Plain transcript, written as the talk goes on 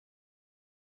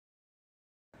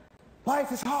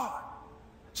Life is hard.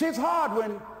 See, it's hard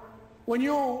when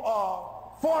you are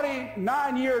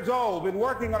 49 years old, been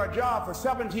working on a job for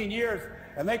 17 years,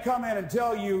 and they come in and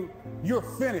tell you you're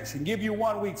finished and give you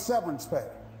 1 week severance pay.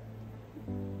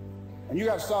 And you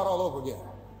got to start all over again.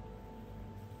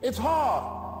 It's hard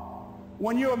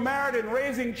when you're married and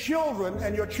raising children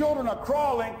and your children are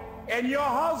crawling and your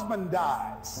husband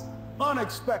dies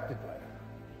unexpectedly.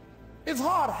 It's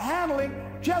hard handling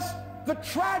just the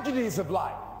tragedies of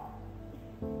life.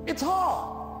 It's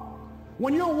hard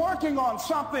when you're working on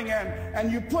something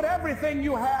and you put everything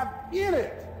you have in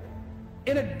it,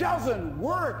 and it doesn't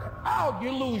work out.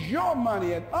 You lose your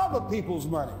money and other people's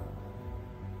money.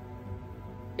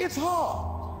 It's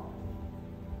hard.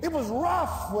 It was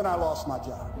rough when I lost my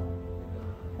job,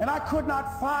 and I could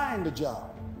not find a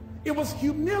job. It was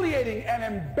humiliating and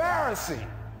embarrassing,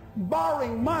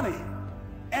 borrowing money,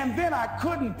 and then I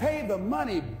couldn't pay the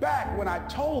money back when I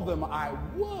told them I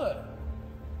would.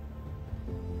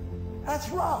 That's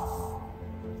rough.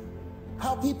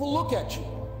 How people look at you,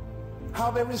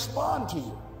 how they respond to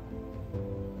you.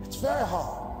 It's very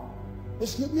hard.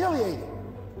 It's humiliating.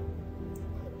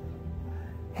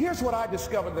 Here's what I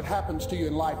discovered that happens to you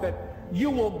in life, that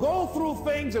you will go through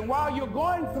things, and while you're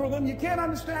going through them, you can't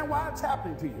understand why it's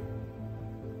happening to you.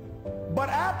 But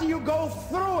after you go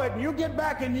through it, and you get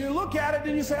back and you look at it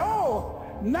and you say, oh,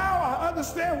 now I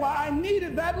understand why I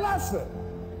needed that lesson.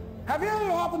 Have it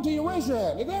ever happened to you? Raise your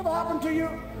hand. Has it ever happened to you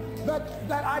that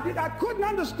I couldn't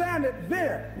understand it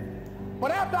then,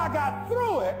 but after I got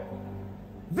through it,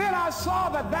 then I saw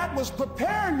that was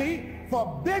preparing me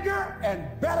for bigger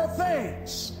and better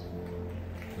things.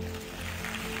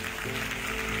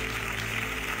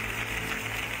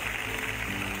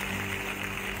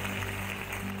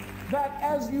 That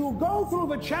as you go through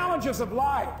the challenges of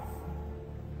life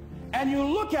and you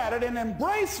look at it and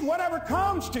embrace whatever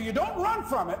comes to you, don't run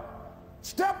from it.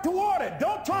 Step toward it.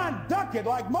 Don't try and duck it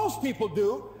like most people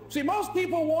do. See, most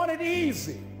people want it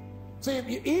easy.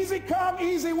 See, easy come,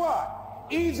 easy what?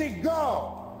 Easy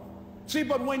go. See,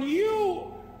 but when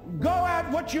you go at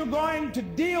what you're going to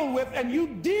deal with and you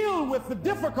deal with the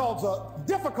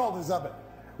difficulties of it,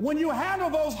 when you handle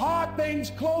those hard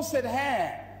things close at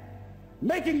hand,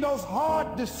 making those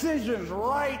hard decisions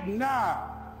right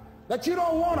now that you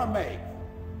don't want to make,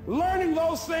 learning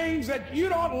those things that you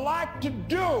don't like to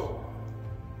do,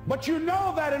 but you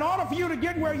know that in order for you to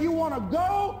get where you want to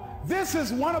go, this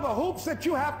is one of the hoops that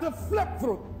you have to flip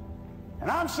through.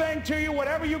 And I'm saying to you,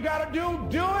 whatever you got to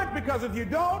do it, because if you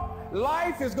don't,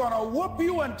 life is going to whoop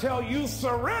you until you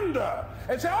surrender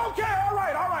and say, okay, all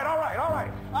right,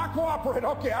 I cooperate,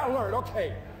 okay, I learned,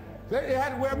 okay. It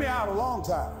had to wear me out a long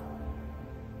time.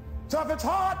 So if it's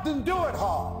hard, then do it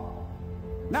hard.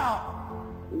 Now,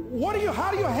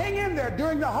 how do you hang in there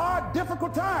during the hard,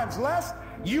 difficult times, Les?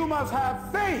 You must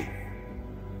have faith.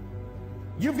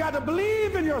 You've got to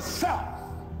believe in yourself.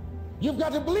 You've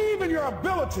got to believe in your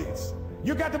abilities.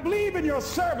 You've got to believe in your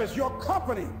service, your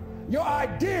company, your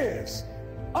ideas,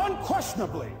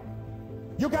 unquestionably.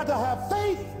 You've got to have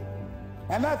faith,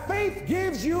 and that faith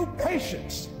gives you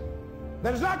patience.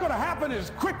 That it's not going to happen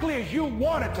as quickly as you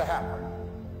want it to happen.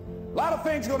 A lot of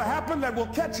things are going to happen that will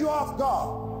catch you off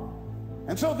guard.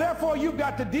 And so therefore you've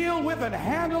got to deal with and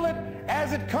handle it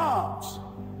as it comes.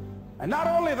 And not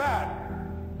only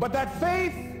that, but that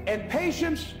faith and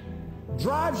patience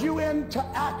drives you into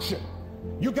action.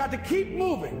 You've got to keep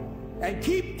moving and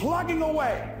keep plugging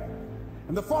away.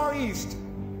 In the Far East,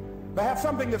 they have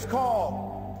something that's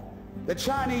called the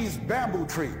Chinese bamboo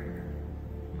tree.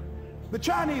 The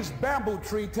Chinese bamboo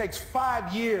tree takes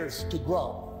 5 years to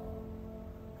grow.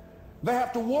 They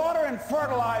have to water and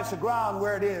fertilize the ground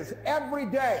where it is every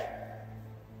day.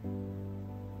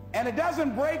 And it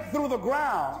doesn't break through the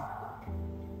ground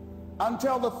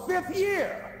until the 5th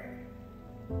year.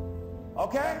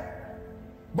 Okay?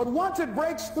 But once it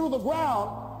breaks through the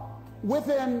ground,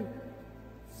 within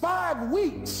 5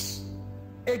 weeks,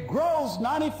 it grows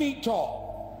 90 feet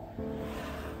tall.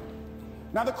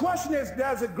 Now the question is,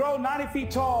 does it grow 90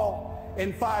 feet tall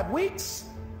in 5 weeks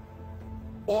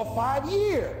or 5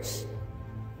 years?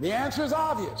 The answer is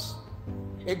obvious.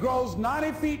 It grows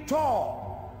 90 feet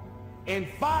tall in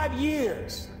 5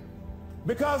 years,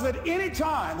 because at any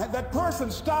time that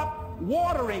person stopped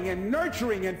watering and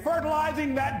nurturing and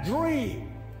fertilizing that dream,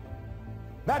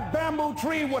 that bamboo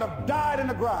tree would have died in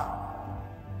the ground.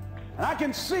 And I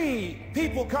can see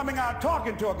people coming out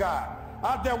talking to a guy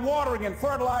out there watering and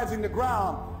fertilizing the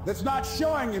ground that's not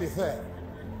showing anything.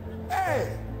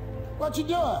 Hey, what you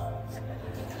doing?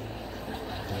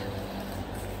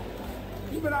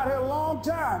 You've been out here a long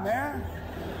time, man.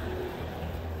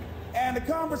 And the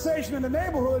conversation in the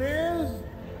neighborhood is,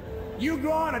 You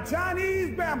growing a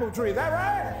Chinese bamboo tree, is that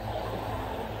right?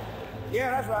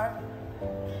 Yeah, that's right.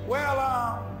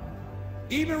 Well,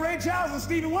 even Ray Charles and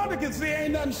Stevie Wonder can see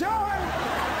ain't nothing showing.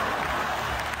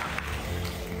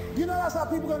 You know that's how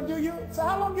people are going to do you? So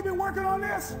how long you been working on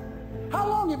this? How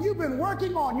long have you been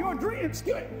working on your dreams?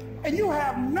 And you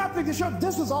have nothing to show.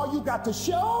 This is all you got to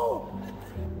show.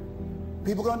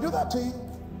 People are going to do that to you.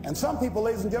 And some people,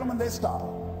 ladies and gentlemen, they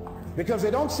stop. Because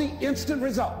they don't see instant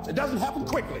results. It doesn't happen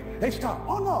quickly. They stop.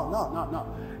 Oh,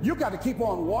 no. You got to keep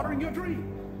on watering your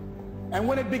dream. And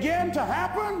when it began to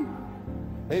happen,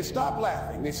 they stopped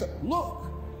laughing. They said, look.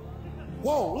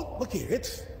 Whoa, look here.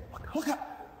 Look how.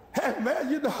 Hey, man,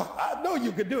 you know, I know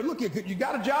you can do it. Look, you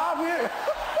got a job here?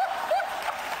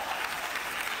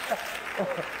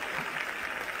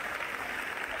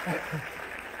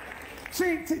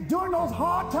 See, during those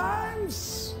hard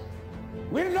times,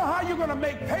 we didn't know how you're going to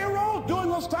make payroll. During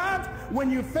those times when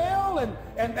you fail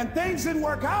and things didn't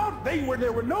work out, they were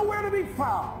nowhere to be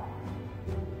found.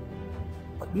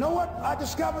 But you know what I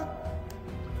discovered?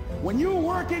 When you're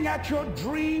working at your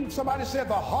dream, somebody said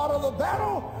the harder the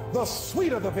battle, the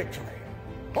sweeter the victory.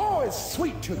 Oh, it's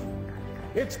sweet to you.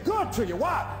 It's good to you.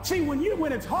 Why? See,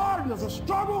 when it's hard and there's a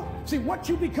struggle, see, what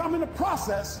you become in the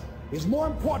process is more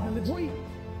important than the dream.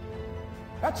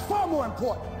 That's far more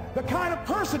important. The kind of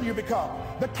person you become,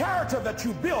 the character that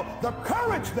you build, the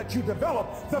courage that you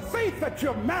develop, the faith that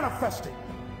you're manifesting.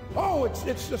 Oh,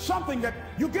 it's something that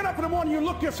you get up in the morning, you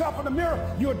look yourself in the mirror,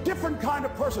 you're a different kind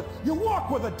of person. You walk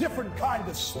with a different kind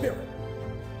of spirit.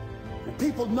 And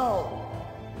people know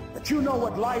that you know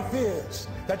what life is,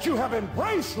 that you have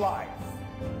embraced life.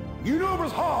 You knew it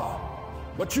was hard,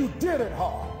 but you did it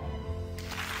hard.